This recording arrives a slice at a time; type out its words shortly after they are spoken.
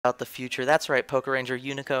about the future. That's right, Poker Ranger,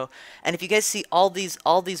 Unico. And if you guys see all these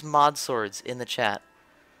mod swords in the chat,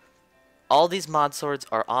 all these mod swords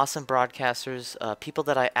are awesome broadcasters, people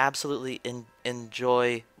that I absolutely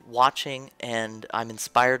enjoy watching and I'm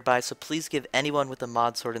inspired by. So please give anyone with a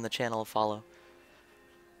mod sword in the channel a follow,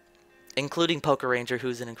 including Poker Ranger,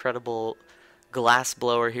 who's an incredible glass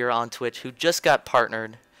blower here on Twitch, who just got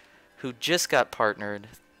partnered,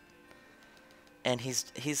 and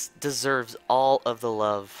he's deserves all of the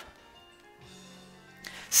love.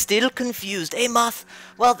 Still confused, eh, Moth?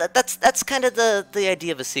 Well, that's kind of the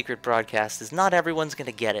idea of a secret broadcast, is not everyone's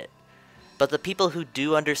gonna get it, but the people who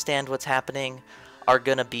do understand what's happening are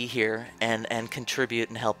gonna be here and contribute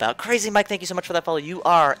and help out. Crazy Mike, thank you so much for that follow. You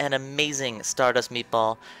are an amazing Stardust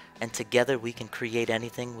Meatball, and together we can create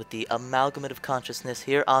anything with the amalgamate of consciousness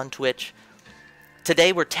here on Twitch.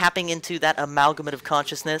 Today we're tapping into that amalgamate of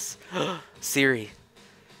consciousness. Siri,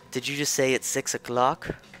 did you just say it's 6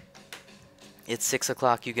 o'clock? It's 6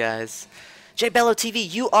 o'clock, you guys. JBello TV,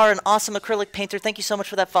 you are an awesome acrylic painter. Thank you so much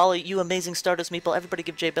for that follow, you amazing Stardust Meeple. Everybody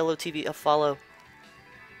give JBello TV a follow.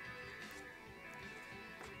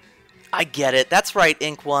 I get it. That's right,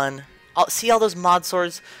 Ink One. See all those mod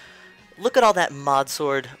swords? Look at all that mod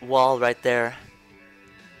sword wall right there.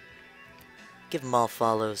 Give them all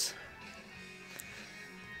follows.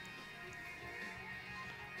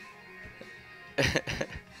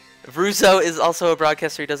 Russo is also a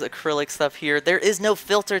broadcaster. He does acrylic stuff here. There is no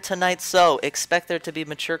filter tonight, so expect there to be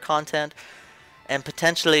mature content and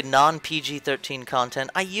potentially non-PG-13 content.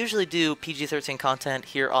 I usually do PG-13 content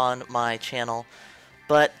here on my channel,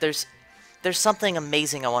 but there's something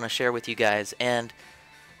amazing I want to share with you guys. And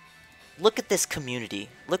look at this community.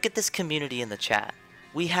 Look at this community in the chat.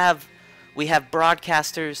 We have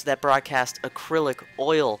broadcasters that broadcast acrylic,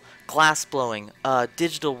 oil, glass blowing,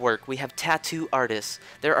 digital work. We have tattoo artists.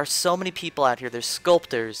 There are so many people out here. There's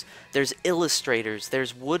sculptors, there's illustrators,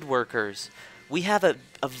 there's woodworkers. We have a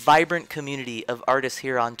vibrant community of artists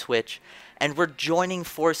here on Twitch, and we're joining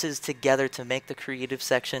forces together to make the creative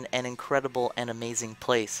section an incredible and amazing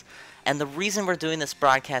place. And the reason we're doing this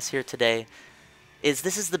broadcast here today is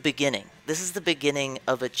this is the beginning. This is the beginning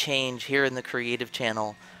of a change here in the creative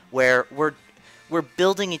channel, where we're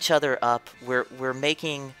building each other up. We're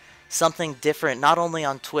making something different, not only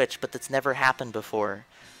on Twitch, but that's never happened before.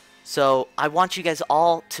 So I want you guys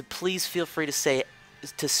all to please feel free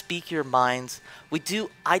to speak your minds.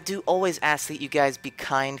 I do always ask that you guys be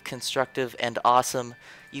kind, constructive, and awesome.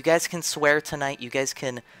 You guys can swear tonight. You guys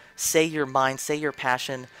can say your mind, say your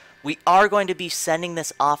passion. We are going to be sending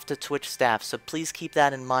this off to Twitch staff, so please keep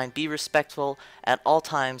that in mind. Be respectful at all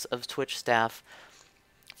times of Twitch staff.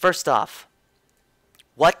 First off,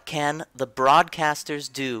 what can the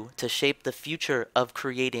broadcasters do to shape the future of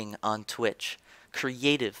creating on Twitch?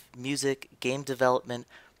 Creative, music, game development,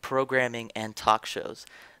 programming, and talk shows.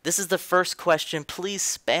 This is the first question. Please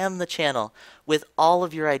spam the channel with all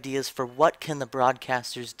of your ideas for what can the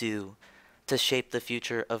broadcasters do to shape the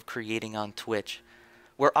future of creating on Twitch.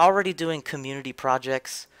 We're already doing community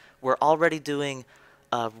projects. We're already doing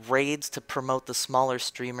raids to promote the smaller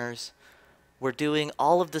streamers. We're doing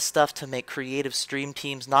all of this stuff to make creative stream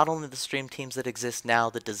teams, not only the stream teams that exist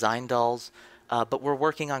now, the design dolls, but we're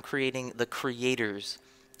working on creating the creators,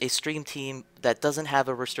 a stream team that doesn't have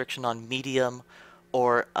a restriction on medium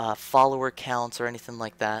or follower counts or anything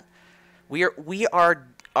like that. We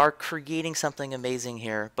are creating something amazing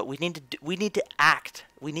here, but we need to act.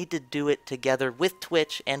 We need to do it together with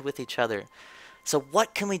Twitch and with each other. So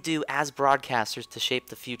what can we do as broadcasters to shape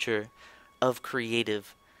the future of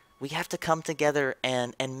creative? We have to come together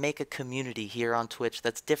and make a community here on Twitch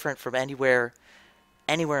that's different from anywhere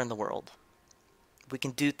in the world. We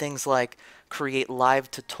can do things like create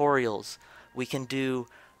live tutorials. We can do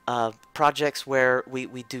projects where we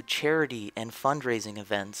do charity and fundraising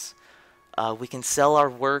events. We can sell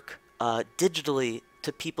our work digitally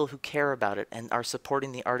to people who care about it and are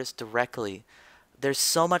supporting the artist directly. There's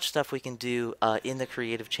so much stuff we can do in the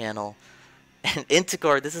creative channel. And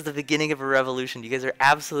Inticore, this is the beginning of a revolution. You guys are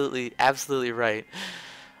absolutely right.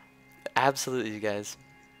 Absolutely, you guys.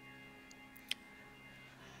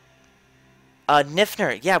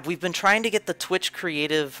 Nifner, yeah, we've been trying to get the Twitch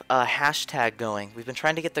Creative hashtag going. We've been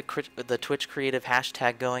trying to get the Twitch Creative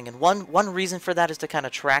hashtag going, and one reason for that is to kind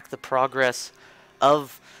of track the progress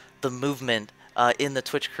of the movement in the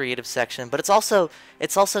Twitch Creative section. But it's also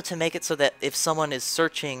to make it so that if someone is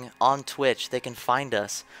searching on Twitch, they can find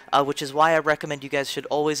us, which is why I recommend you guys should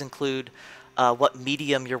always include what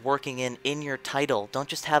medium you're working in your title. Don't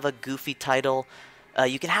just have a goofy title.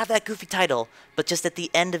 You can have that goofy title, but just at the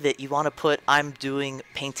end of it, you want to put "I'm doing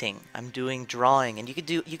painting," "I'm doing drawing," and you could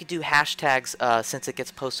do hashtags since it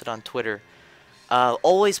gets posted on Twitter.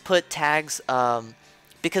 Always put tags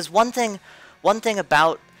because one thing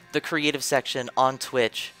about the creative section on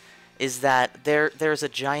Twitch is that there's a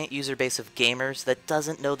giant user base of gamers that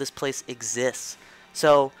doesn't know this place exists.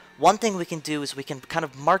 So one thing we can do is we can kind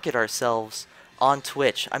of market ourselves on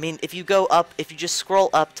Twitch. I mean, if you just scroll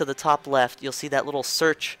up to the top left, you'll see that little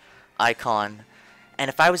search icon. And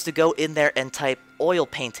if I was to go in there and type oil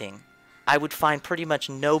painting, I would find pretty much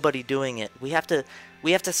nobody doing it. We have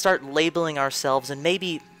to start labeling ourselves, and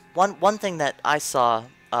maybe one thing that I saw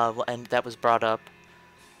and that was brought up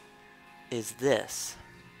is this.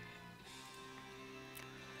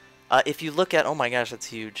 If you look at, oh my gosh, that's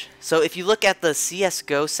huge. So if you look at the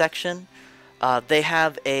CS:GO section, they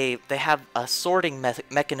have a sorting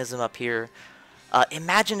mechanism up here.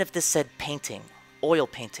 Imagine if this said painting, oil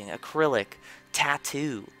painting, acrylic,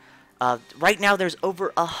 tattoo. Right now there's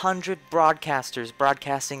over 100 broadcasters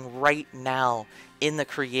broadcasting right now in the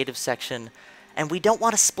creative section, and we don't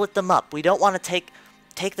want to split them up. We don't want to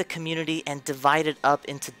take the community and divide it up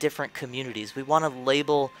into different communities. We want to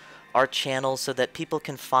label our channels so that people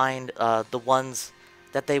can find the ones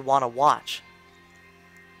that they want to watch.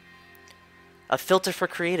 A filter for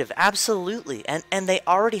creative, absolutely, and they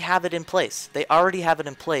already have it in place. They already have it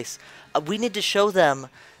in place. We need to show them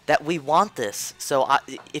that we want this. So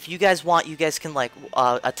if you guys want, you guys can like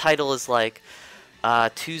a title is like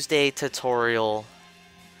Tuesday tutorial,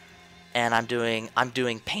 and I'm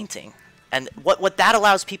doing painting. And what that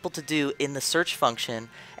allows people to do in the search function,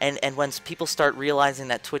 and when people start realizing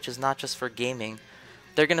that Twitch is not just for gaming,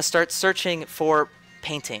 they're going to start searching for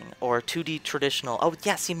painting or 2D traditional. Oh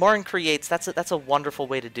yeah, see, Morin Creates, that's a wonderful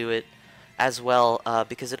way to do it as well,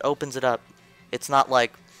 because it opens it up. It's not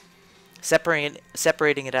like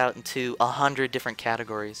separating it out into 100 different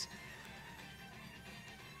categories.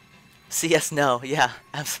 CS no, yeah,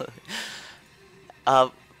 absolutely.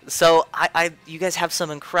 So you guys have some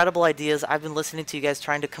incredible ideas. I've been listening to you guys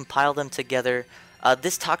trying to compile them together.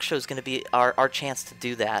 This talk show is going to be our chance to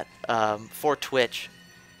do that for Twitch,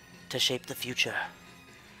 to shape the future.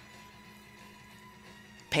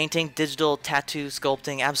 Painting, digital, tattoo,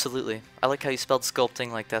 sculpting, absolutely. I like how you spelled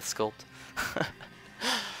sculpting like Death Sculpt.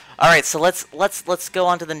 All right, so let's go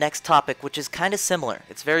on to the next topic, which is kind of similar.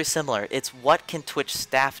 It's very similar. It's what can Twitch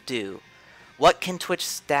staff do? What can Twitch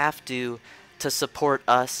staff do to support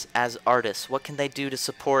us as artists? What can they do to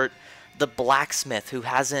support the blacksmith who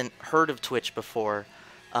hasn't heard of Twitch before?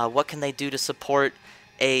 What can they do to support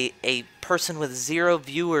a person with 0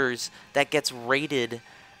 viewers that gets rated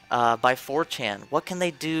by 4chan? What can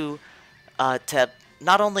they do to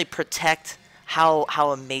not only protect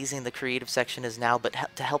how amazing the creative section is now, but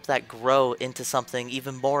to help that grow into something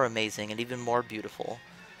even more amazing and even more beautiful?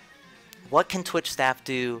 What can Twitch staff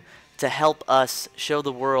do to help us show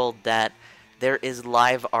the world that there is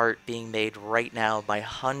live art being made right now by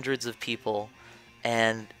hundreds of people,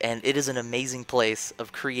 and it is an amazing place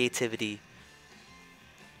of creativity?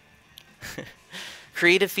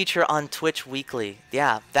 Creative feature on Twitch weekly.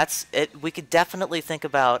 Yeah, that's it. We could definitely think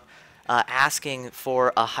about asking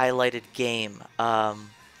for a highlighted game.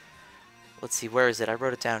 Let's see, where is it? I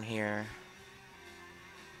wrote it down here.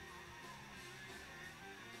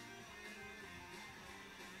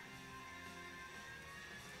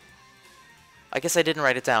 I guess I didn't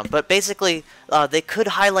write it down, but basically they could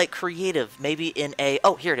highlight creative, maybe in a,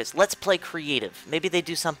 oh, here it is, let's play creative. Maybe they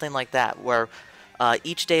do something like that, where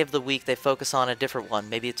each day of the week they focus on a different one.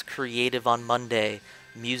 Maybe it's creative on Monday,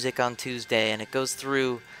 music on Tuesday, and it goes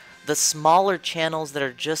through the smaller channels that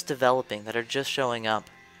are just developing, that are just showing up.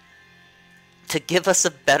 To give us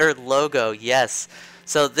a better logo, yes.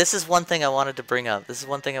 So this is one thing I wanted to bring up.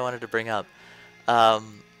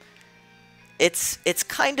 It's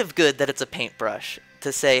kind of good that it's a paintbrush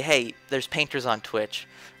to say, hey, there's painters on Twitch.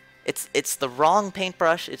 It's the wrong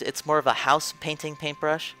paintbrush. It's more of a house painting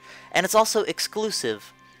paintbrush, and it's also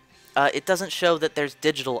exclusive. It doesn't show that there's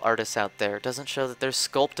digital artists out there. It doesn't show that there's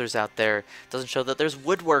sculptors out there. It doesn't show that there's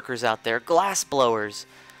woodworkers out there, glass blowers.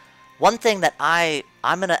 One thing that I'm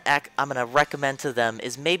gonna recommend to them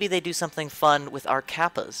is maybe they do something fun with our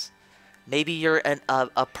kappas. Maybe you're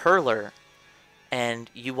a perler, and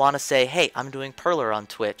you want to say, hey, I'm doing perler on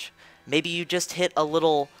Twitch. Maybe you just hit a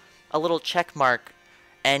little check mark,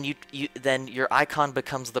 and then your icon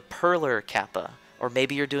becomes the perler kappa. Or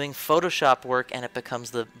maybe you're doing Photoshop work and it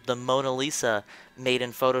becomes the Mona Lisa made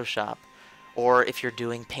in Photoshop. Or if you're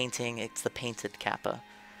doing painting, it's the painted kappa.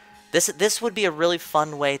 This would be a really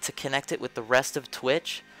fun way to connect it with the rest of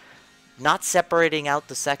Twitch, not separating out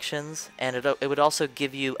the sections, and it would also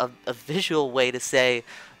give you a visual way to say,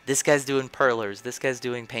 this guy's doing perlers, this guy's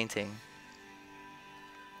doing painting.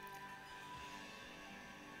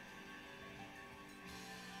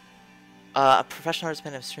 A professional artist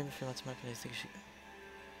may have streamed a few months more.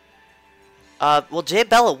 Well, Jay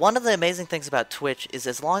Bella, one of the amazing things about Twitch is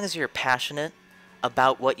as long as you're passionate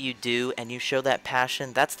about what you do and you show that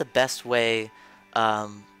passion, that's the best way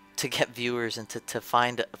to get viewers and to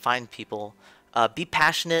find people. Be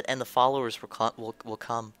passionate and the followers will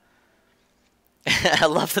come. I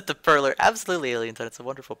love that the perler. Absolutely, Alien Ton. It's a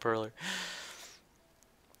wonderful perler.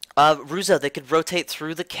 Ruzo, they could rotate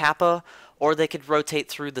through the kappa, or they could rotate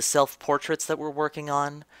through the self-portraits that we're working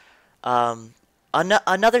on.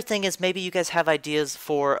 Another thing is maybe you guys have ideas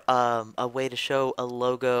for a way to show a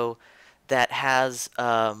logo that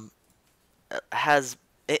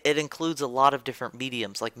it includes a lot of different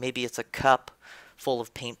mediums. Like maybe it's a cup full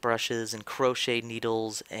of paintbrushes and crochet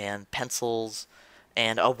needles and pencils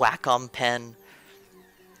and a Wacom pen.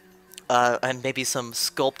 And maybe some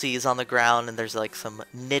sculpties on the ground, and there's like some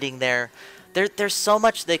knitting there. There's so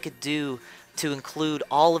much they could do to include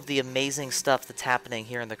all of the amazing stuff that's happening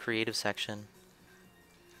here in the creative section.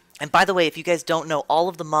 And by the way, if you guys don't know, all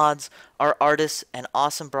of the mods are artists and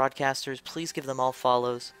awesome broadcasters. Please give them all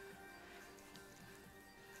follows.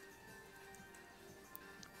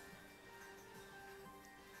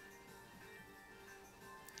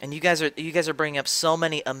 And you guys are bringing up so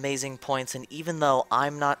many amazing points, and even though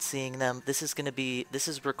I'm not seeing them, this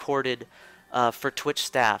is recorded for Twitch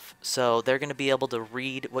staff, so they're gonna be able to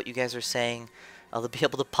read what you guys are saying. They'll be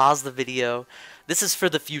able to pause the video. This is for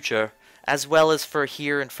the future, as well as for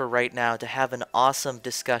here and for right now, to have an awesome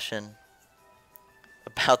discussion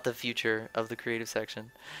about the future of the creative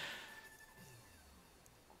section.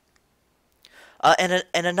 And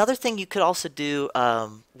another thing you could also do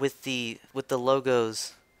with the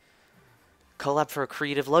logos. Collab for a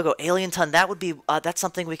creative logo. Alien Ton, that would be, that's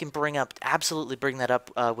something we can bring up, absolutely bring that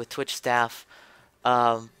up with Twitch staff.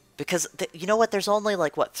 Because, you know what, there's only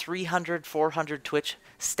like, what, 300, 400 Twitch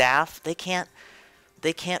staff? They can't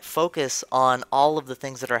focus on all of the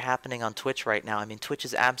things that are happening on Twitch right now. I mean, Twitch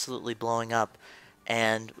is absolutely blowing up,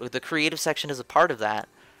 and the creative section is a part of that,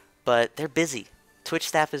 but they're busy. Twitch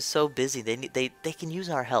staff is so busy, they can use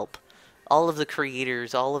our help. All of the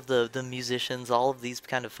creators, all of the musicians, all of these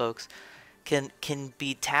kind of folks can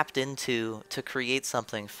be tapped into to create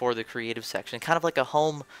something for the creative section, kind of like a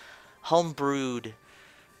home-brewed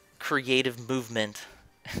creative movement.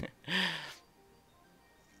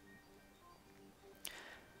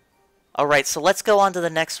 All right, so let's go on to the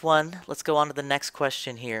next one. Let's go on to the next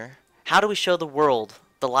question here. How do we show the world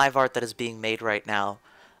the live art that is being made right now?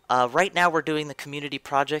 Right now we're doing the community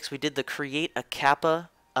projects. We did the Create a Kappa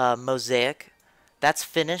mosaic. That's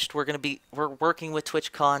finished. We're working with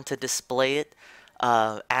TwitchCon to display it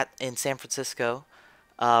in San Francisco.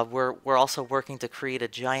 We're also working to create a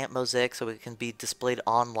giant mosaic so it can be displayed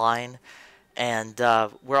online, and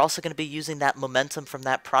we're also going to be using that momentum from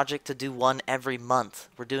that project to do one every month.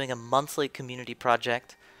 We're doing a monthly community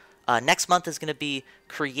project. Next month is going to be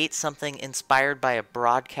create something inspired by a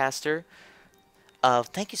broadcaster.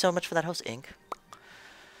 Thank you so much for that, host Inc.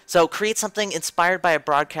 So create something inspired by a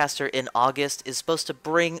broadcaster in August is supposed to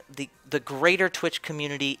bring the greater Twitch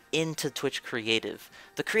community into Twitch Creative.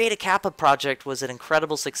 The Create a Kappa project was an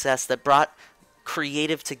incredible success that brought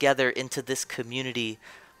creative together into this community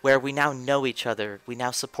where we now know each other. We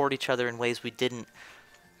now support each other in ways we didn't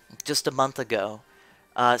just a month ago.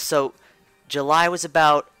 So July was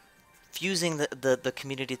about fusing the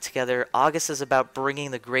community together. August is about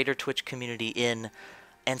bringing the greater Twitch community in.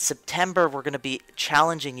 And September, we're going to be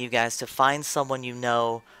challenging you guys to find someone you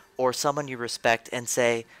know or someone you respect and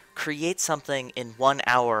say, create something in 1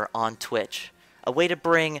 hour on Twitch. A way to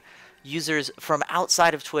bring users from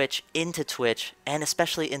outside of Twitch into Twitch, and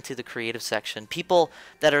especially into the creative section. People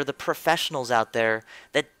that are the professionals out there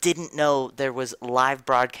that didn't know there was live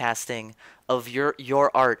broadcasting of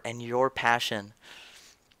your art and your passion.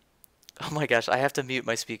 Oh my gosh, I have to mute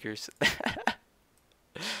my speakers.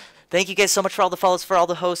 Thank you guys so much for all the follows, for all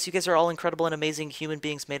the hosts. You guys are all incredible and amazing human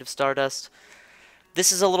beings made of stardust.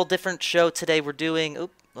 This is a little different show today. We're doing...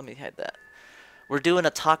 Oop, let me hide that. We're doing a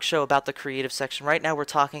talk show about the creative section. Right now we're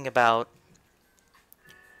talking about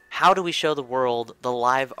how do we show the world the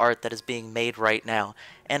live art that is being made right now.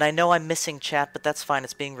 And I know I'm missing chat, but that's fine.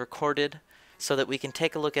 It's being recorded so that we can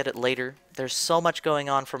take a look at it later. There's so much going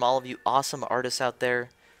on from all of you awesome artists out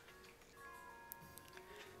there.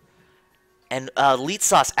 And Leet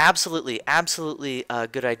Sauce, absolutely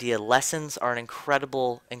good idea. Lessons are an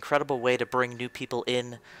incredible way to bring new people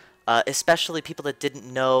in, especially people that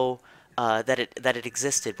didn't know that it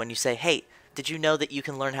existed. When you say, "Hey, did you know that you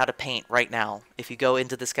can learn how to paint right now?" If you go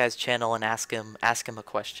into this guy's channel and ask him a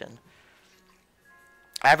question.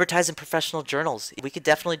 Advertise in professional journals. We could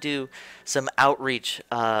definitely do some outreach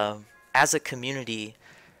as a community,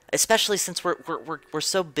 especially since we're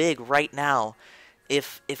so big right now.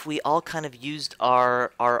 If we all kind of used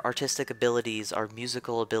our artistic abilities, our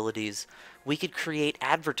musical abilities, we could create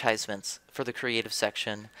advertisements for the creative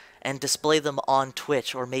section and display them on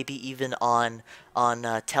Twitch, or maybe even on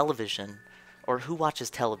television, or who watches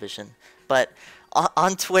television? But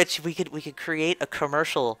on Twitch, we could create a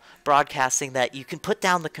commercial broadcasting that you can put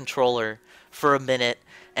down the controller for a minute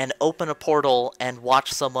and open a portal and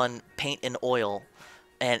watch someone paint in oil,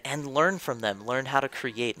 and learn from them, learn how to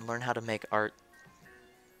create and learn how to make art.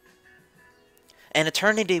 And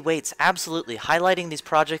Eternity Waits, absolutely highlighting these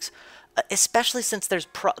projects, especially since there's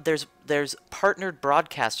partnered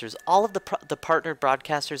broadcasters. All of the partnered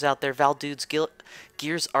broadcasters out there: Valdudes,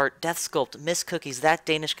 Gears Art, Death Sculpt, Miss Cookies, That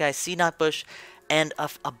Danish Guy, CNotBush, and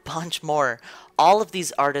a bunch more. All of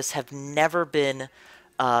these artists have never been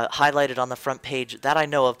highlighted on the front page that I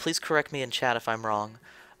know of. Please correct me in chat if I'm wrong.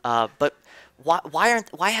 But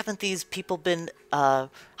why haven't these people been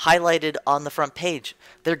highlighted on the front page?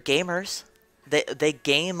 They're gamers. They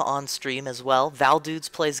game on stream as well. Valdudes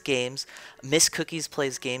plays games. Miss Cookies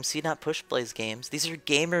plays games. CNotPush plays games. These are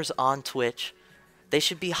gamers on Twitch. They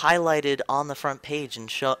should be highlighted on the front page and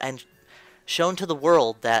shown to the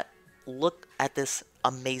world that look at this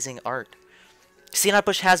amazing art.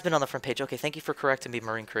 CNotPush has been on the front page. Okay, thank you for correcting me,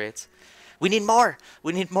 Marine Creates. We need more.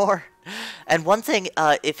 We need more. And one thing,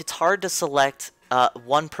 if it's hard to select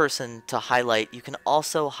one person to highlight, you can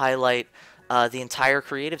also highlight the entire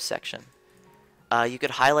creative section. You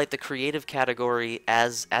could highlight the creative category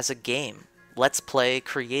as a game. Let's play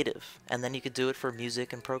creative. And then you could do it for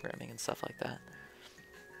music and programming and stuff like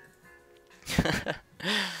that.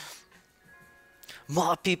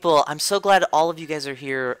 More people, I'm so glad all of you guys are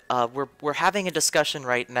here. We're having a discussion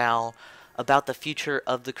right now about the future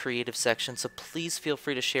of the creative section, so please feel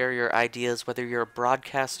free to share your ideas, whether you're a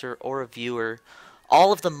broadcaster or a viewer.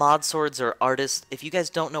 All of the mod swords are artists. If you guys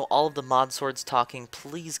don't know all of the mod swords talking,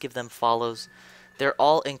 please give them follows. They're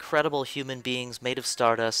all incredible human beings made of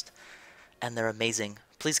stardust, and they're amazing.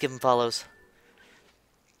 Please give them follows.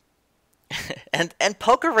 and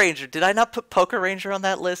Poker Ranger, did I not put Poker Ranger on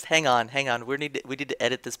that list? Hang on. We need to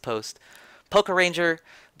edit this post. Poker Ranger,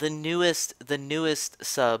 the newest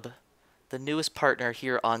sub, the newest partner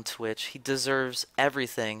here on Twitch. He deserves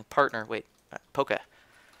everything. Partner, wait,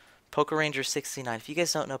 Poker Ranger 69. If you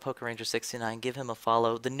guys don't know Poker Ranger 69, give him a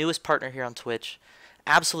follow. The newest partner here on Twitch.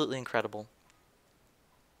 Absolutely incredible.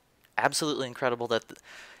 Absolutely incredible that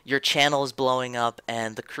your channel is blowing up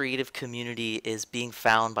and the creative community is being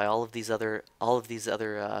found by all of these other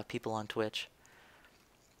people on Twitch.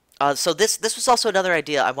 So this was also another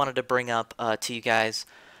idea I wanted to bring up to you guys.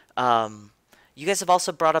 You guys have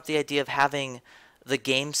also brought up the idea of having the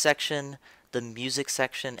game section, the music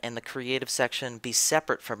section, and the creative section be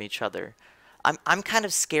separate from each other. I'm kind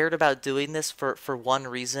of scared about doing this for one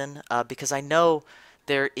reason, because I know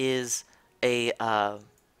there is a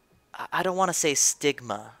I don't want to say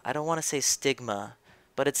stigma.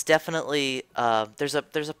 But it's definitely there's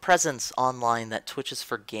a presence online that Twitch is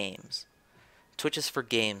for games. Twitch is for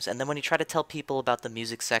games, and then when you try to tell people about the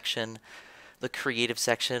music section, the creative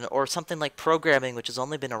section, or something like programming, which has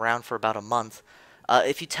only been around for about a month,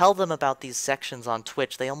 if you tell them about these sections on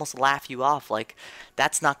Twitch, they almost laugh you off, like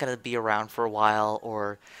that's not going to be around for a while,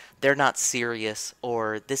 or they're not serious,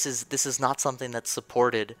 or this is not something that's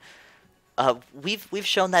supported. We've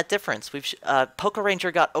shown that difference. Poker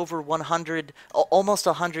Ranger got over 100, almost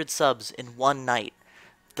 100 subs in one night,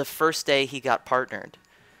 the first day he got partnered.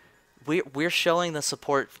 We're showing the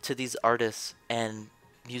support to these artists and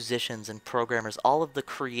musicians and programmers, all of the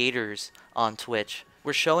creators on Twitch.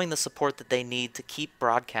 We're showing the support that they need to keep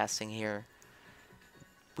broadcasting here.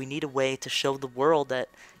 We need a way to show the world that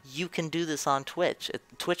you can do this on Twitch.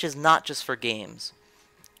 Twitch is not just for games.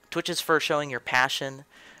 Twitch is for showing your passion,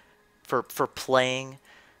 for playing,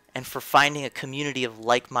 and for finding a community of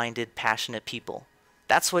like-minded, passionate people.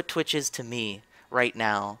 That's what Twitch is to me right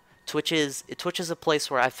now. Twitch is a place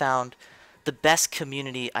where I found the best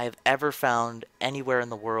community I have ever found anywhere in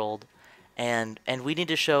the world, and we need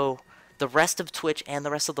to show the rest of Twitch and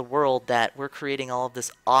the rest of the world that we're creating all of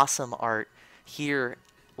this awesome art here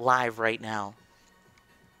live right now.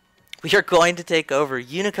 We are going to take over.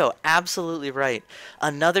 Unico, absolutely right.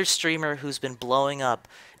 Another streamer who's been blowing up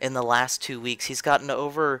in the last 2 weeks. He's gotten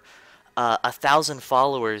over 1,000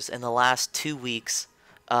 followers in the last 2 weeks.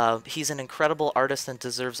 He's an incredible artist and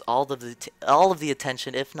deserves all of the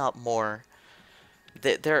attention, if not more.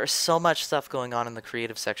 There is so much stuff going on in the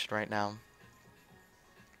creative section right now.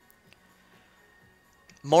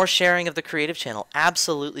 More sharing of the creative channel.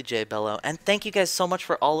 Absolutely, Jay Bello. And thank you guys so much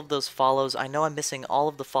for all of those follows. I know I'm missing all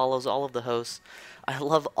of the follows, all of the hosts. I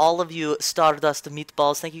love all of you, Stardust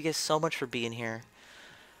Meatballs. Thank you guys so much for being here.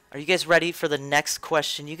 Are you guys ready for the next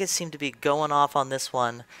question? You guys seem to be going off on this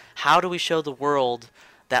one. How do we show the world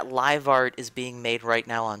that live art is being made right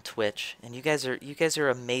now on Twitch? And you guys are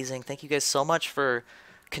amazing. Thank you guys so much for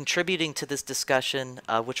contributing to this discussion,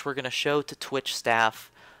 which we're going to show to Twitch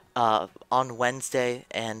staff on Wednesday,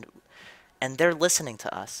 and they're listening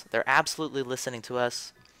to us. They're absolutely listening to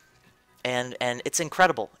us, and it's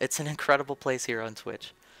incredible. It's an incredible place here on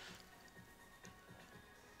Twitch.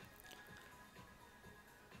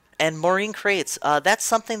 And Maureen Crates, that's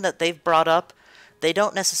something that they've brought up. They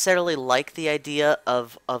don't necessarily like the idea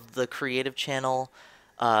of the creative channel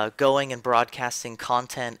going and broadcasting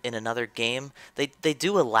content in another game. They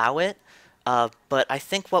do allow it, but I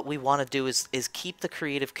think what we want to do is keep the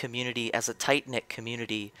creative community as a tight-knit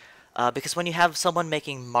community, because when you have someone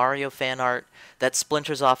making Mario fan art that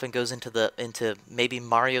splinters off and goes into maybe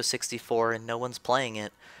Mario 64 and no one's playing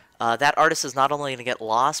it, that artist is not only going to get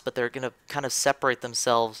lost, but they're going to kind of separate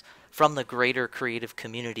themselves from the greater creative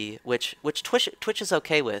community, which Twitch is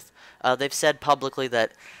okay with. They've said publicly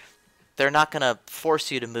that they're not going to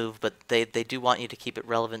force you to move, but they do want you to keep it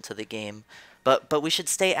relevant to the game. But we should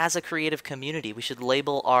stay as a creative community. We should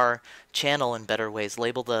label our channel in better ways.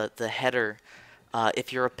 Label the header.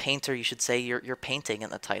 If you're a painter, you should say you're painting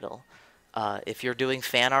in the title. If you're doing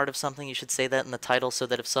fan art of something, you should say that in the title, so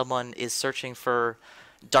that if someone is searching for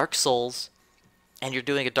Dark Souls and you're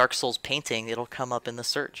doing a Dark Souls painting, it'll come up in the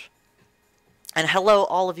search. And hello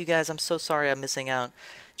all of you guys. I'm so sorry I'm missing out.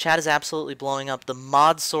 Chat is absolutely blowing up. The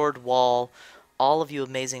Mod Sword wall. All of you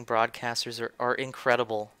amazing broadcasters are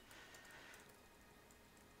incredible.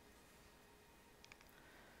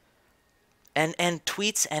 And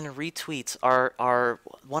tweets and retweets are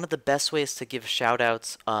one of the best ways to give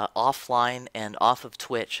shoutouts offline and off of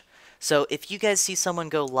Twitch. So if you guys see someone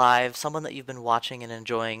go live, someone that you've been watching and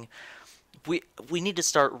enjoying, we need to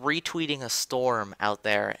start retweeting a storm out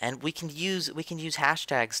there, and we can use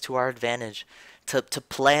hashtags to our advantage to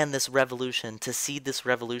plan this revolution, to seed this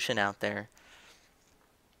revolution out there.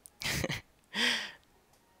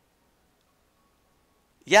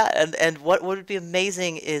 Yeah, and what would be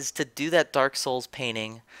amazing is to do that Dark Souls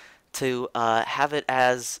painting, to have it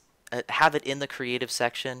in the creative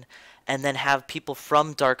section, and then have people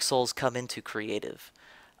from Dark Souls come into creative.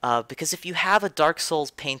 Because if you have a Dark Souls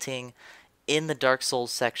painting in the Dark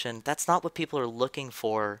Souls section, that's not what people are looking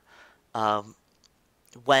for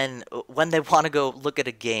when they want to go look at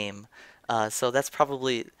a game. So that's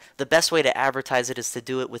probably the best way to advertise it, is to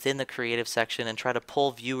do it within the creative section and try to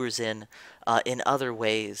pull viewers in other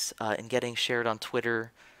ways, in getting shared on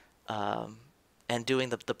Twitter, and doing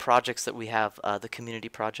the projects that we have, the community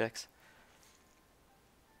projects.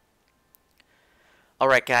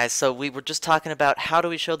 Alright guys, so we were just talking about how do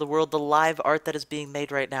we show the world the live art that is being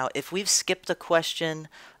made right now. If we've skipped a question,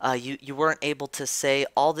 you weren't able to say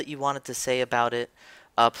all that you wanted to say about it,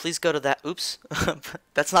 please go to that. Oops,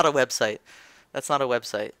 that's not a website. That's not a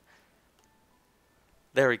website.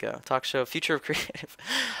 There we go. Talk show, Future of Creative.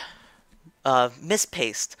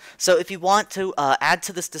 Mispaste. So if you want to add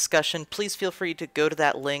to this discussion, please feel free to go to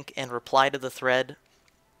that link and reply to the thread.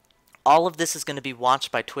 All of this is going to be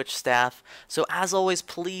watched by Twitch staff. So as always,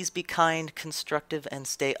 please be kind, constructive, and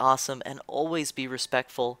stay awesome, and always be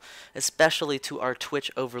respectful, especially to our Twitch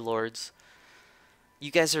overlords. You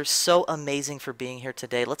guys are so amazing for being here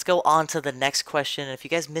today. Let's go on to the next question. And if you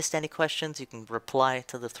guys missed any questions, you can reply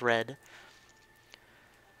to the thread.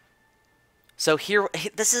 So here,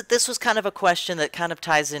 this was kind of a question that kind of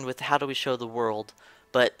ties in with how do we show the world,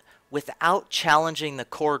 but without challenging the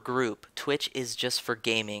core group. Twitch is just for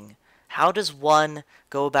gaming. How does one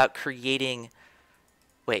go about creating...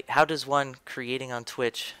 Wait, how does one creating on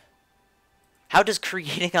Twitch... How does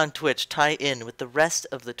creating on Twitch tie in with the rest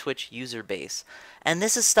of the Twitch user base? And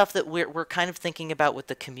this is stuff that we're kind of thinking about with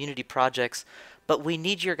the community projects, but we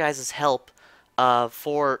need your guys' help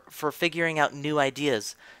for figuring out new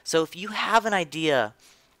ideas. So if you have an idea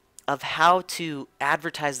of how to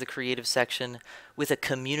advertise the creative section with a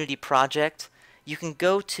community project, you can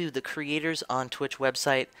go to the Creators on Twitch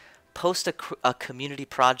website, post a community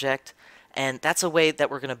project, and that's a way that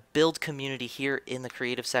we're going to build community here in the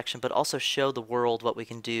creative section, but also show the world what we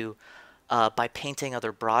can do by painting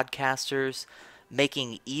other broadcasters,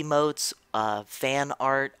 making emotes, fan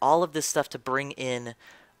art, all of this stuff to bring in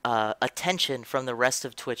attention from the rest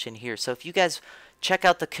of Twitch in here. So if you guys check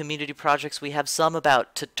out the community projects, we have some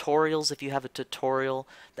about tutorials. If you have a tutorial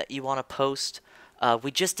that you want to post,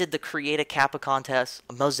 we just did the Create a Kappa contest,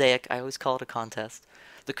 a mosaic. I always call it a contest.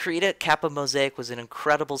 The Create a Kappa mosaic was an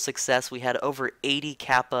incredible success. We had over 80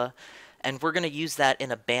 Kappa, and we're going to use that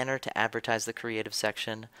in a banner to advertise the creative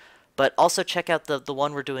section. But also check out the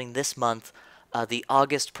one we're doing this month, the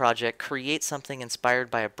August project, Create Something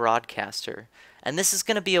Inspired by a Broadcaster. And this is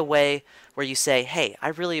going to be a way where you say, hey, I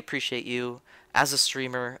really appreciate you as a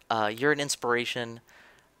streamer. You're an inspiration.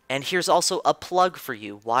 And here's also a plug for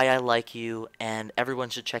you, why I like you, and everyone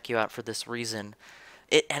should check you out for this reason.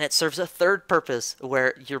 And it serves a third purpose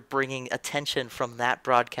where you're bringing attention from that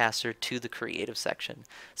broadcaster to the creative section.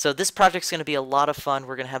 So this project's going to be a lot of fun.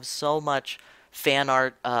 We're going to have so much fan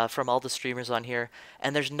art from all the streamers on here,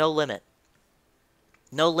 and there's no limit.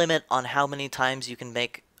 No limit on how many times you can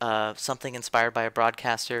make something inspired by a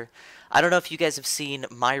broadcaster. I don't know if you guys have seen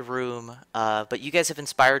my room, but you guys have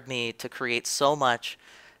inspired me to create so much.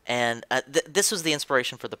 And this was the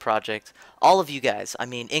inspiration for the project. All of you guys, I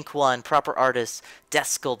mean, Ink1, Proper Artists, Death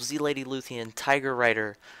Sculpt, Z Lady Luthien, Tiger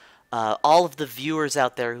Rider, all of the viewers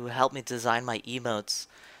out there who helped me design my emotes.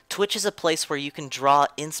 Twitch is a place where you can draw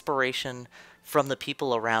inspiration from the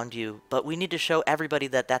people around you, but we need to show everybody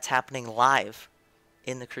that that's happening live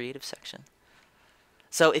in the creative section.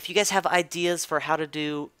 So if you guys have ideas for how to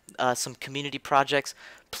do some community projects,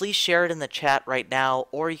 please share it in the chat right now,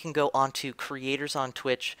 or you can go on to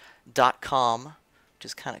creatorsontwitch.com,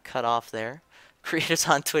 just kind of cut off there,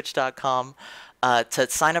 creatorsontwitch.com, to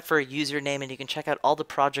sign up for a username, and you can check out all the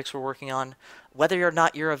projects we're working on, whether or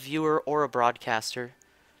not you're a viewer or a broadcaster.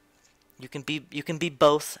 You can be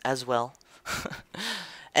both as well.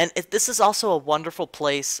 And this is also a wonderful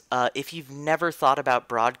place if you've never thought about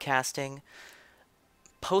broadcasting.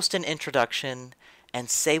 Post an introduction and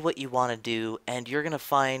say what you want to do, and you're gonna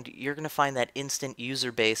find that instant user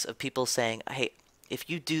base of people saying, hey, if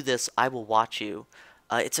you do this, I will watch you.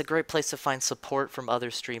 It's a great place to find support from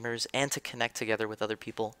other streamers and to connect together with other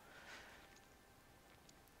people.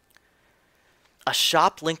 A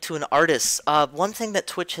shop linked to an artist. One thing that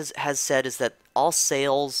Twitch has said is that all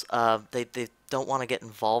sales they don't want to get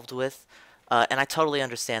involved with. And I totally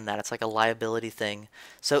understand that. It's like a liability thing.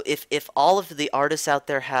 So if all of the artists out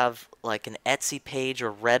there have like an Etsy page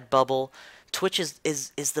or Redbubble, Twitch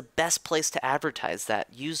is the best place to advertise that.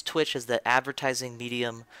 Use Twitch as the advertising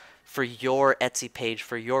medium for your Etsy page,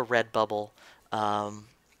 for your Redbubble,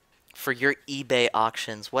 for your eBay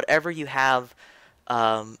auctions, whatever you have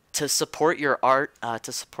to support your art,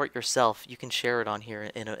 to support yourself. You can share it on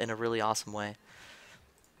here in a really awesome way.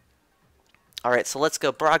 Alright, so let's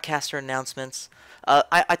go. Broadcaster announcements.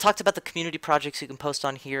 I talked about the community projects you can post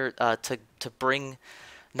on here to bring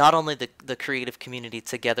not only the creative community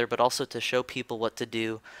together, but also to show people what to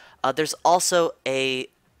do. There's also a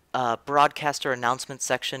broadcaster announcement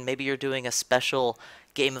section. Maybe you're doing a special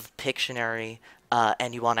game of Pictionary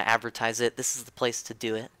and you want to advertise it. This is the place to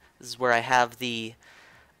do it. This is where I have the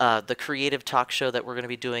creative talk show that we're going to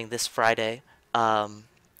be doing this Friday.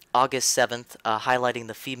 August 7th, highlighting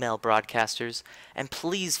the female broadcasters. And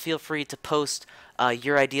please feel free to post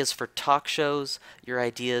your ideas for talk shows, your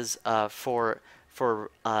ideas for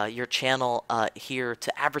your channel here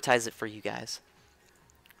to advertise it for you guys.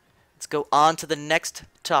 Let's go on to the next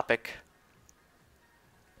topic.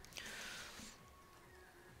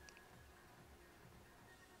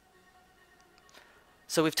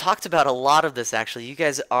 So we've talked about a lot of this, actually. You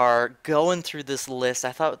guys are going through this list.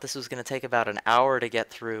 I thought this was going to take about an hour to get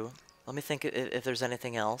through. Let me think if there's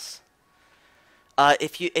anything else.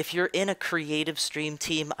 If you're in a creative stream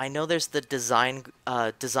team, I know there's the design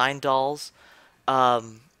dolls.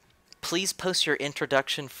 Please post your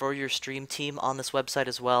introduction for your stream team on this website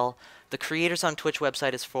as well. The Creators on Twitch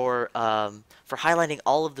website is for highlighting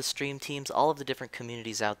all of the stream teams, all of the different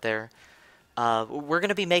communities out there. We're going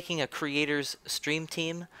to be making a creators stream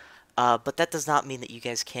team, but that does not mean that you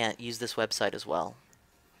guys can't use this website as well.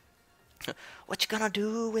 What you gonna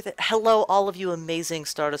do with it? Hello, all of you amazing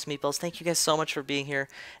Stardust Meatballs. Thank you guys so much for being here.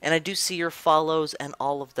 And I do see your follows and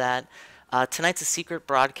all of that. Tonight's a secret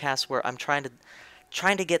broadcast where I'm trying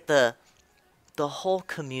to get the whole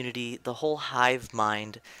community, the whole hive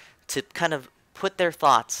mind, to kind of put their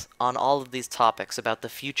thoughts on all of these topics about the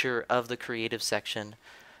future of the creative section.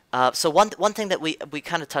 So one thing that we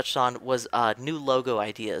kind of touched on was new logo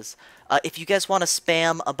ideas. If you guys want to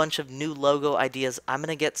spam a bunch of new logo ideas, I'm going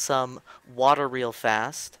to get some water real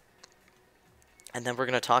fast. And then we're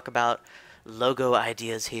going to talk about logo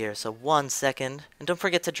ideas here. So 1 second. And don't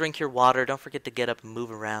forget to drink your water. Don't forget to get up and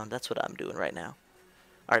move around. That's what I'm doing right now.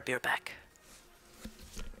 Alright, be right back.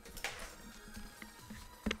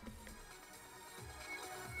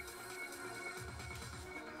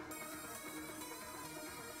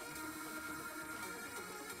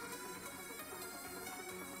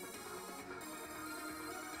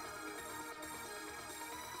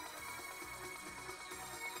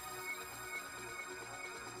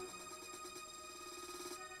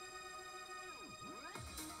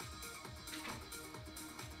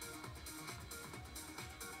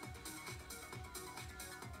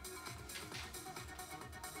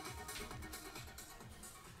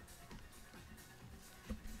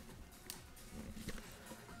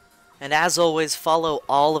 And as always, follow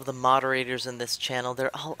all of the moderators in this channel.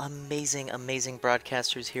 They're all amazing, amazing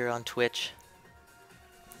broadcasters here on Twitch.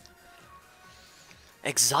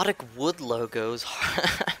 Exotic wood logos.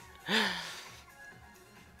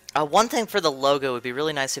 One thing for the logo would be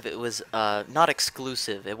really nice if it was not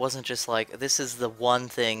exclusive. It wasn't just like, this is the one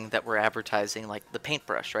thing that we're advertising, like the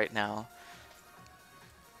paintbrush right now.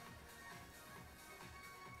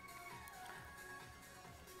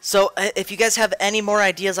 So, if you guys have any more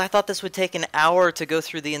ideas, I thought this would take an hour to go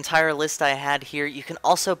through the entire list I had here. You can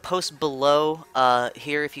also post below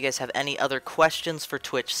here if you guys have any other questions for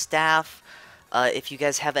Twitch staff. If you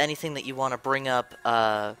guys have anything that you want to bring up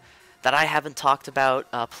that I haven't talked about,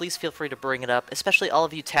 please feel free to bring it up, especially all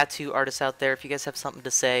of you tattoo artists out there. If you guys have something to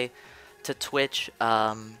say to Twitch,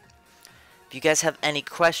 if you guys have any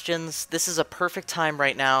questions, this is a perfect time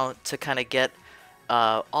right now to kind of get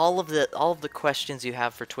all of the questions you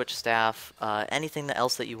have for Twitch staff, anything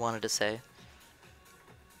else that you wanted to say.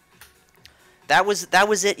 That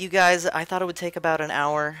was it, you guys. I thought it would take about an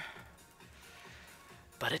hour,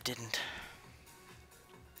 but it didn't.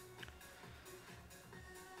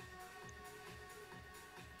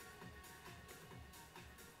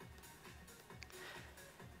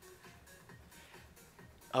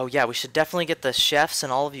 Oh yeah, we should definitely get the chefs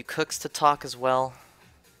and all of you cooks to talk as well.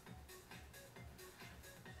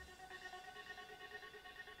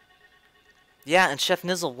 Yeah, and Chef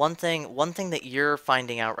Nizzle, one thing that you're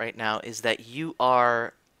finding out right now is that you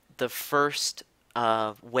are the first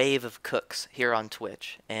wave of cooks here on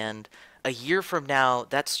Twitch, and a year from now,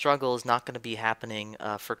 that struggle is not going to be happening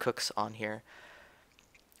for cooks on here.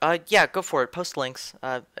 Yeah, go for it. Post links.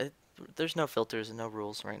 There's no filters and no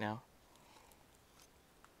rules right now.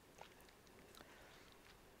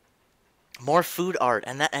 More food art,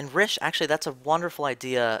 and Rish, actually, that's a wonderful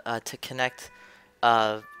idea to connect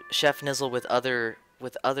Chef Nizzle with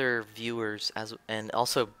other viewers and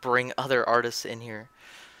also bring other artists in here.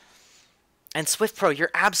 And Swift Pro, you're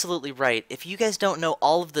absolutely right. If you guys don't know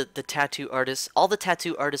all of the tattoo artists, all the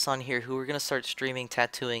tattoo artists on here who are going to start streaming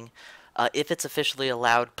tattooing, if it's officially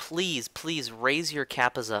allowed, please raise your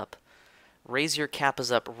kappas up. Raise your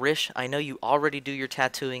kappas up. Rish, I know you already do your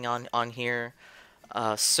tattooing on here.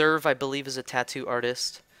 Serve, I believe, is a tattoo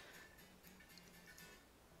artist.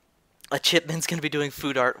 A Chipman's going to be doing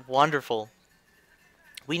food art. Wonderful.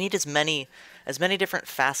 We need as many different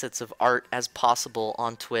facets of art as possible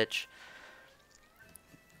on Twitch.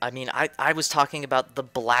 I mean, I was talking about the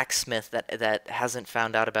blacksmith that hasn't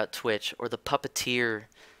found out about Twitch, or the puppeteer.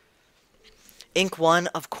 Ink One,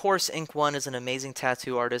 of course, Ink One is an amazing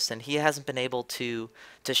tattoo artist, and he hasn't been able to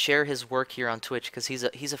share his work here on Twitch because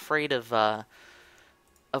he's afraid of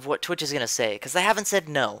what Twitch is going to say, because they haven't said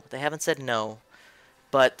no. They haven't said no.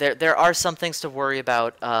 But there are some things to worry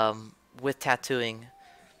about with tattooing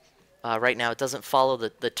right now. It doesn't follow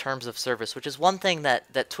the terms of service, which is one thing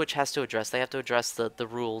that Twitch has to address. They have to address the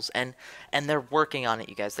rules, and they're working on it,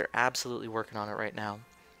 you guys. They're absolutely working on it right now.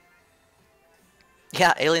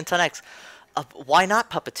 Yeah, Alien 10X. Why not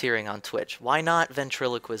puppeteering on Twitch? Why not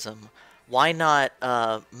ventriloquism? Why not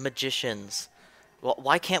magicians? Well,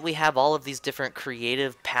 why can't we have all of these different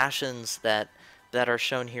creative passions that are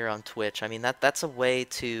shown here on Twitch? I mean, that's a way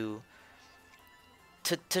to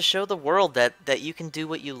show the world that you can do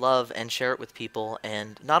what you love and share it with people,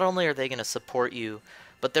 and not only are they going to support you,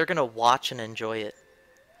 but they're going to watch and enjoy it.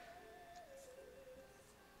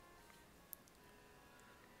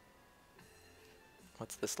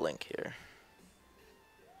 What's this link here?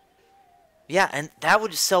 Yeah, and that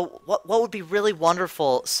would, so what would be really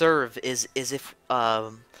wonderful, Serve, is if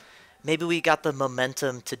maybe we got the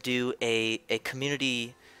momentum to do a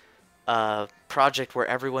community project where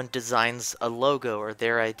everyone designs a logo or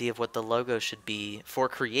their idea of what the logo should be for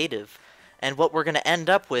creative. And what we're going to end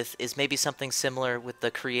up with is maybe something similar with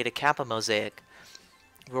the Create a Kappa mosaic,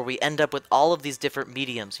 where we end up with all of these different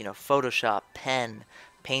mediums, you know, Photoshop, pen,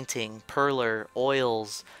 painting, perler,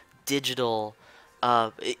 oils, digital.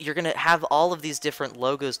 You're going to have all of these different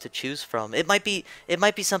logos to choose from. It might be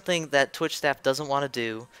something that Twitch staff doesn't want to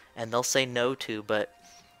do, and they'll say no to, but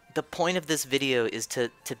the point of this video is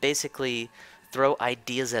to basically throw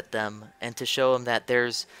ideas at them and to show them that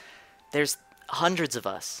there's hundreds of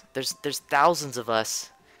us, there's thousands of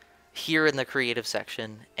us here in the creative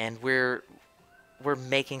section, and we're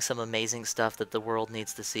making some amazing stuff that the world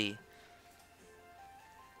needs to see.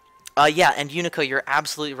 Yeah, and Unico, you're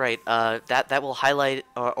absolutely right. That will highlight,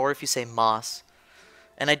 or if you say Moss.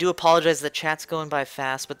 And I do apologize that chat's going by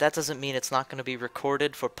fast, but that doesn't mean it's not going to be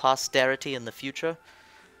recorded for posterity in the future.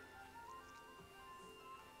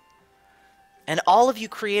 And all of you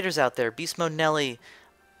creators out there, Beast Mode Nelly,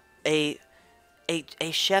 a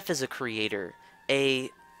a chef is a creator. A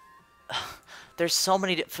there's so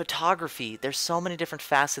many photography. There's so many different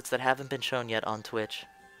facets that haven't been shown yet on Twitch.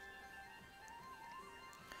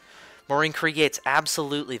 Maureen creates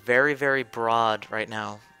absolutely very, very broad right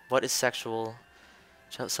now. What is sexual?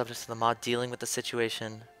 Subject to the mod dealing with the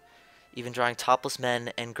situation. Even drawing topless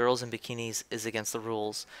men and girls in bikinis is against the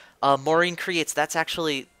rules. Maureen creates, that's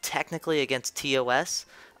actually technically against TOS.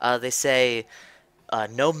 They say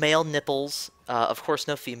no male nipples, of course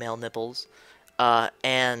no female nipples,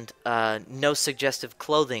 and no suggestive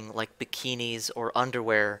clothing like bikinis or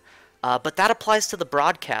underwear. But that applies to the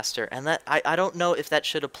broadcaster, and that I don't know if that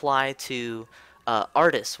should apply to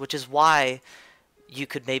artists, which is why you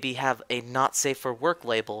could maybe have a not safe for work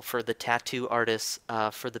label for the tattoo artists,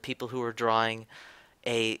 for the people who are drawing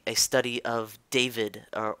a study of David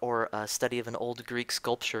or a study of an old Greek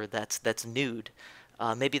sculpture that's nude.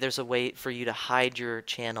 Maybe there's a way for you to hide your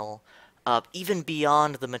channel even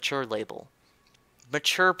beyond the mature label.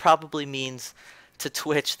 Mature probably means to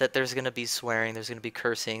Twitch that there's going to be swearing, there's going to be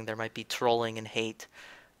cursing, there might be trolling and hate.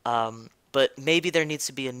 But maybe there needs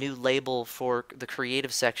to be a new label for the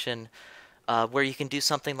creative section where you can do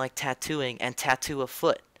something like tattooing and tattoo a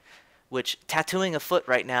foot, which tattooing a foot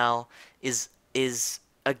right now is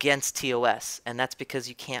against TOS, and that's because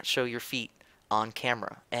you can't show your feet on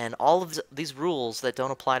camera. And all of these rules that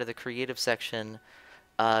don't apply to the creative section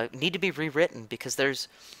need to be rewritten, because there's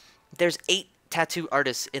 8 tattoo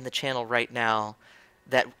artists in the channel right now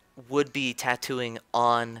that would be tattooing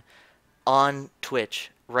on Twitch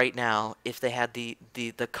right now if they had the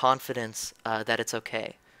confidence that it's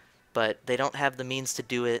okay. But they don't have the means to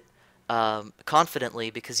do it confidently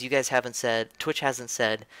because you guys haven't said, Twitch hasn't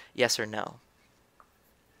said yes or no.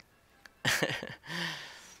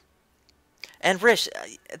 And Rish,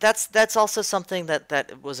 that's also something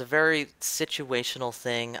that was a very situational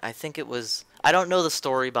thing. I think it was, I don't know the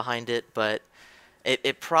story behind it, but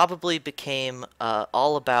it probably became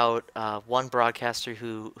all about one broadcaster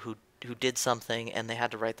who did something and they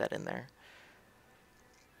had to write that in there.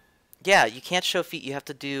 Yeah, you can't show feet. You have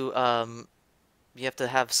to do you have to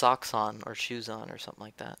have socks on or shoes on or something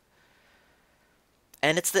like that.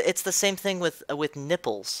 And it's the same thing with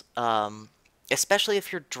nipples. Especially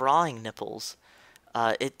if you're drawing nipples.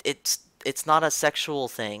 It's not a sexual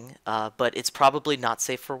thing, but it's probably not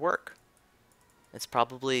safe for work. It's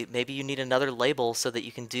probably, maybe you need another label so that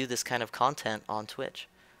you can do this kind of content on Twitch.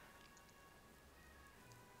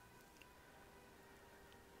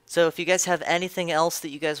 So if you guys have anything else that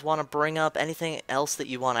you guys want to bring up, anything else that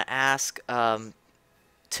you want to ask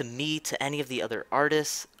to me, to any of the other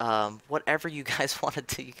artists, whatever you guys want to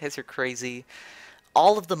do, you guys are crazy.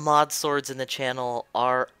 All of the mod swords in the channel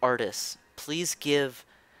are artists. Please give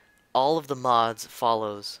all of the mods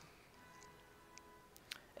follows.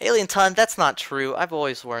 Alien Ton, that's not true. I've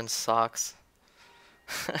always worn socks.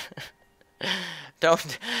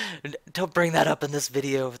 Don't bring that up in this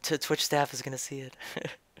video. Twitch staff is gonna see it.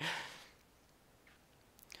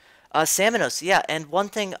 Saminos, yeah, and one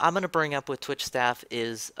thing I'm gonna bring up with Twitch staff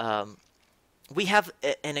is we have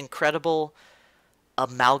an incredible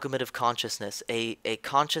amalgamate of consciousness, a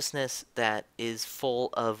consciousness that is full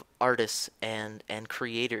of artists and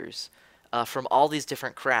creators from all these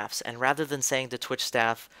different crafts. And rather than saying to Twitch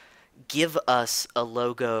staff, give us a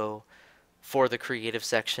logo for the creative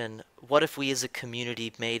section, what if we as a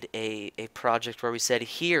community made a project where we said,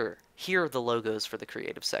 here are the logos for the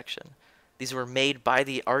creative section. These were made by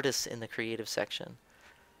the artists in the creative section.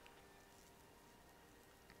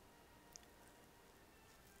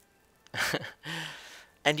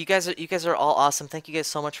 And you guys are all awesome. Thank you guys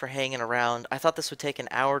so much for hanging around. I thought this would take an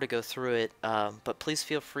hour to go through it, but please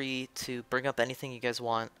feel free to bring up anything you guys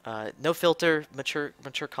want. No filter, mature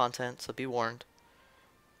content, so be warned.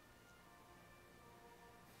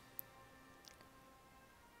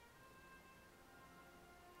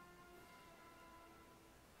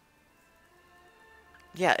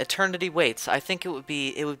 Yeah, Eternity Waits. I think it would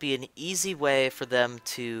be an easy way for them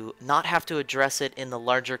to not have to address it in the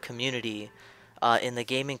larger community. In the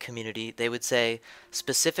gaming community, they would say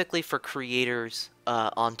specifically for creators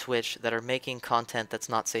on Twitch that are making content that's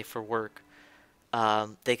not safe for work,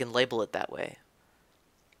 they can label it that way.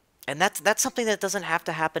 And that's something that doesn't have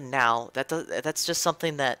to happen now. That's just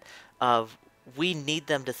something that we need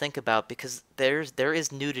them to think about, because there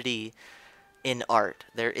is nudity in art.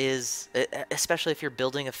 There is, especially if you're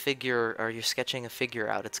building a figure or you're sketching a figure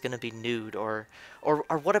out, it's going to be nude. Or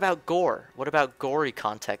what about gore? What about gory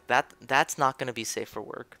content? That's not going to be safe for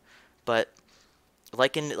work. But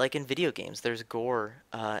like in video games, there's gore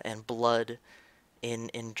and blood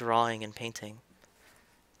in drawing and painting.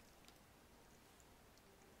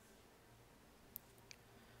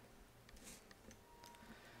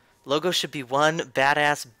 Logo should be one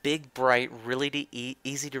badass, big, bright, really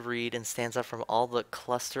easy to read, and stands out from all the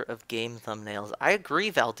cluster of game thumbnails. I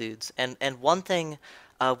agree, Val dudes. And one thing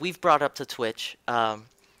we've brought up to Twitch,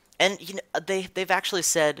 and you know they've actually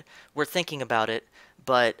said we're thinking about it,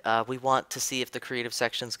 but we want to see if the creative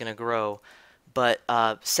section's going to grow. But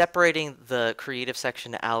separating the creative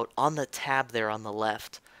section out on the tab there on the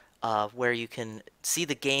left, where you can see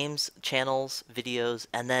the games, channels, videos,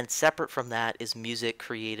 and then separate from that is music,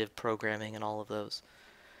 creative, programming, and all of those.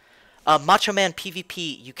 Macho Man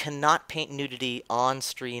PvP, you cannot paint nudity on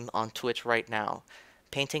stream on Twitch right now.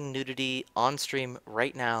 Painting nudity on stream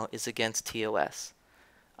right now is against TOS.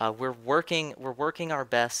 We're working our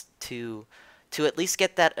best to at least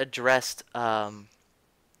get that addressed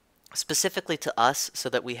specifically to us, so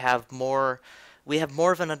that we have more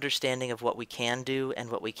of an understanding of what we can do and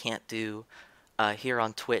what we can't do here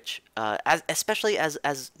on Twitch. Especially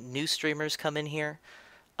as new streamers come in here,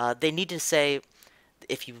 they need to say,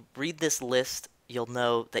 if you read this list, you'll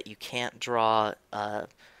know that you can't draw,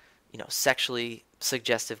 you know, sexually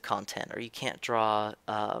suggestive content, or you can't draw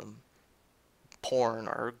porn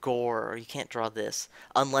or gore, or you can't draw this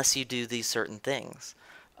unless you do these certain things.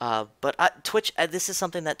 But Twitch, this is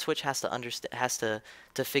something that Twitch has to understand,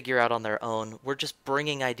 to figure out on their own. We're just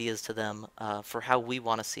bringing ideas to them for how we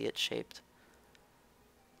want to see it shaped.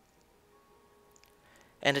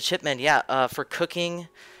 And a Chipman, yeah, for cooking.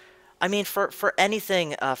 I mean, for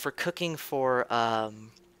anything, for cooking, for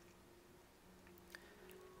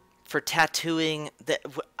tattooing, that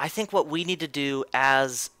I think what we need to do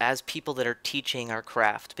as people that are teaching our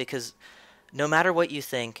craft, because no matter what you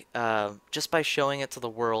think, just by showing it to the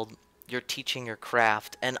world, you're teaching your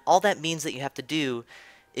craft. And all that means that you have to do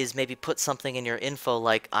is maybe put something in your info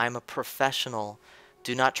like, I'm a professional.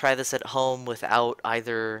 Do not try this at home without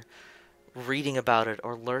either reading about it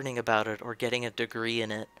or learning about it or getting a degree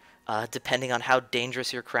in it, depending on how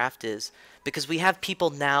dangerous your craft is. Because we have people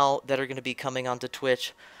now that are going to be coming onto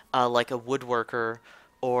Twitch, like a woodworker,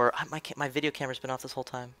 or my video camera's been off this whole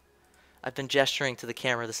time. I've been gesturing to the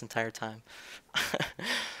camera this entire time.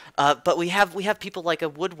 But we have people like a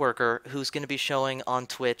woodworker who's going to be showing on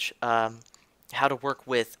Twitch how to work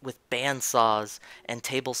with band saws and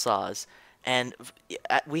table saws. And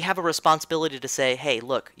we have a responsibility to say, hey,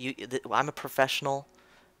 look, I'm a professional.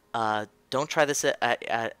 Don't try this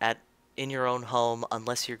in your own home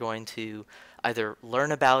unless you're going to either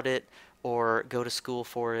learn about it or go to school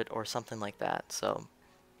for it or something like that. So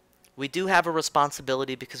we do have a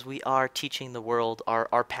responsibility, because we are teaching the world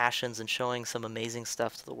our passions and showing some amazing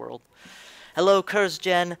stuff to the world. Hello,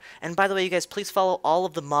 Kurzgen. And by the way, you guys, please follow all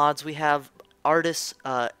of the mods. We have artists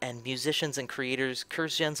and musicians and creators.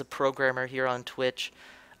 Kurzgen's a programmer here on Twitch.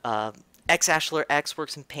 X Ashler X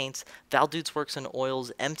works in paints. Valdudes works in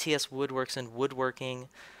oils. MTS Wood works in woodworking.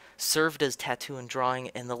 Served as tattoo and drawing,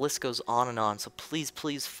 and the list goes on and on. So please,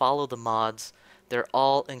 please follow the mods. They're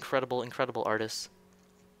all incredible, incredible artists.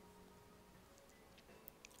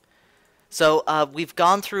 So we've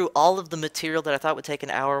gone through all of the material that I thought would take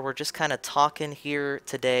an hour. We're just kind of talking here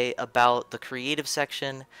today about the creative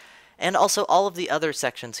section, and also all of the other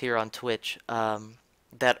sections here on Twitch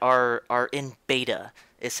that are in beta,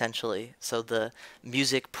 essentially. So the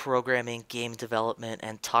music, programming, game development,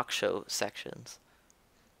 and talk show sections.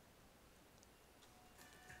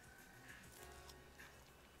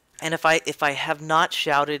 And if I have not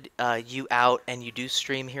shouted you out and you do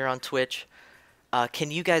stream here on Twitch,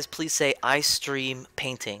 can you guys please say, I stream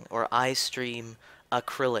painting, or I stream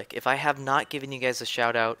acrylic? If I have not given you guys a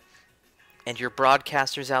shout out, and your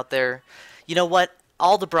broadcasters out there, you know what?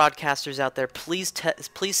 All the broadcasters out there, please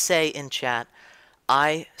say in chat,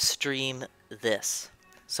 I stream this.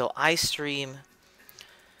 So I stream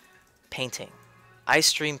painting. I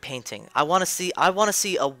stream painting. I want to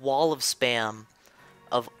see a wall of spam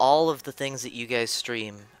of all of the things that you guys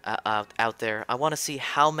stream out there. I want to see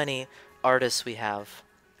how many artists we have.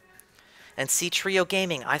 And see, Trio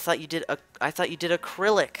Gaming, I thought you did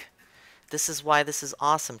acrylic. This is why this is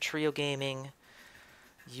awesome. Trio Gaming,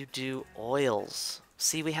 you do oils.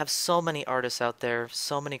 See, we have so many artists out there,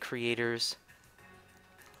 so many creators.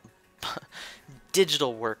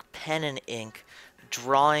 Digital work, pen and ink,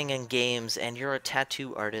 drawing and games, and you're a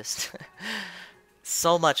tattoo artist.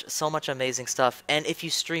 So much amazing stuff. And if you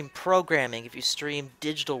stream programming, if you stream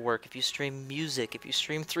digital work, if you stream music, if you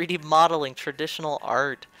stream 3D modeling, traditional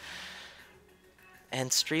art,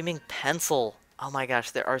 and streaming pencil, oh my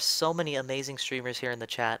gosh, there are so many amazing streamers here in the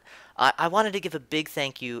chat. I wanted to give a big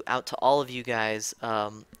thank you out to all of you guys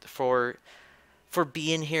for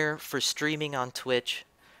being here, for streaming on Twitch.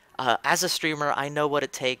 As a streamer, I know what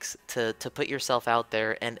it takes to put yourself out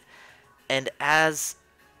there, and as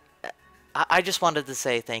I just wanted to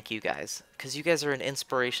say thank you guys, because you guys are an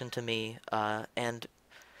inspiration to me, and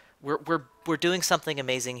we're doing something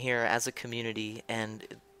amazing here as a community, and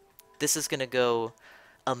this is gonna go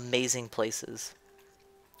amazing places.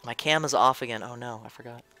 My cam is off again. Oh no, I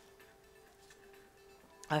forgot.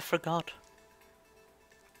 I forgot.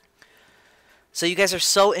 So you guys are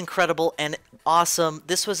so incredible and awesome.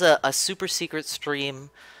 This was a super secret stream.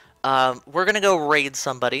 We're gonna go raid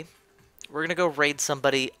somebody. We're gonna go raid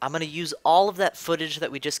somebody. I'm gonna use all of that footage that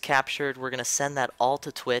we just captured. We're gonna send that all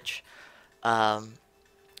to Twitch. But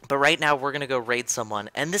right now we're gonna go raid someone,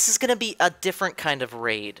 and this is gonna be a different kind of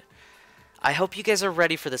raid. I hope you guys are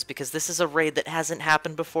ready for this, because this is a raid that hasn't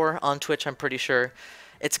happened before on Twitch, I'm pretty sure.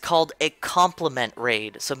 It's called a compliment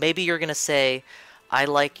raid. So maybe you're gonna say, I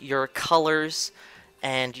like your colors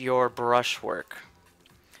and your brushwork.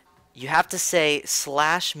 You have to say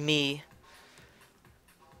 /me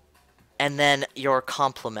and then your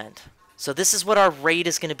compliment. So this is what our raid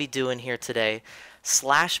is going to be doing here today.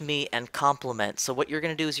 /me and compliment. So what you're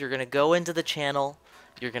going to do is you're going to go into the channel,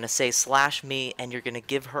 you're going to say /me, and you're going to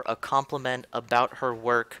give her a compliment about her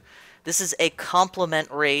work. This is a compliment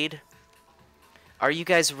raid. Are you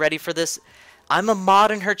guys ready for this? I'm a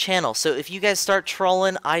mod in her channel, so if you guys start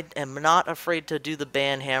trolling, I am not afraid to do the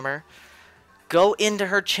ban hammer. Go into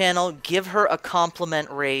her channel, give her a compliment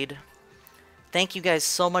raid. Thank you guys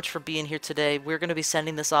so much for being here today. We're going to be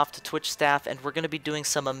sending this off to Twitch staff, and we're going to be doing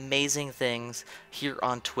some amazing things here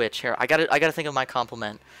on Twitch. Here, I gotta think of my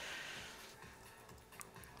compliment.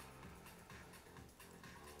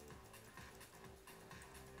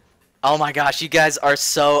 Oh my gosh, you guys are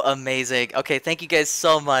so amazing. Okay, thank you guys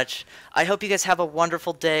so much. I hope you guys have a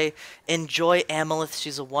wonderful day. Enjoy Amelith.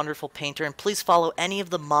 She's a wonderful painter. And please follow any of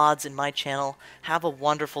the mods in my channel. Have a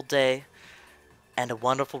wonderful day and a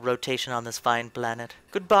wonderful rotation on this fine planet.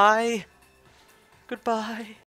 Goodbye. Goodbye.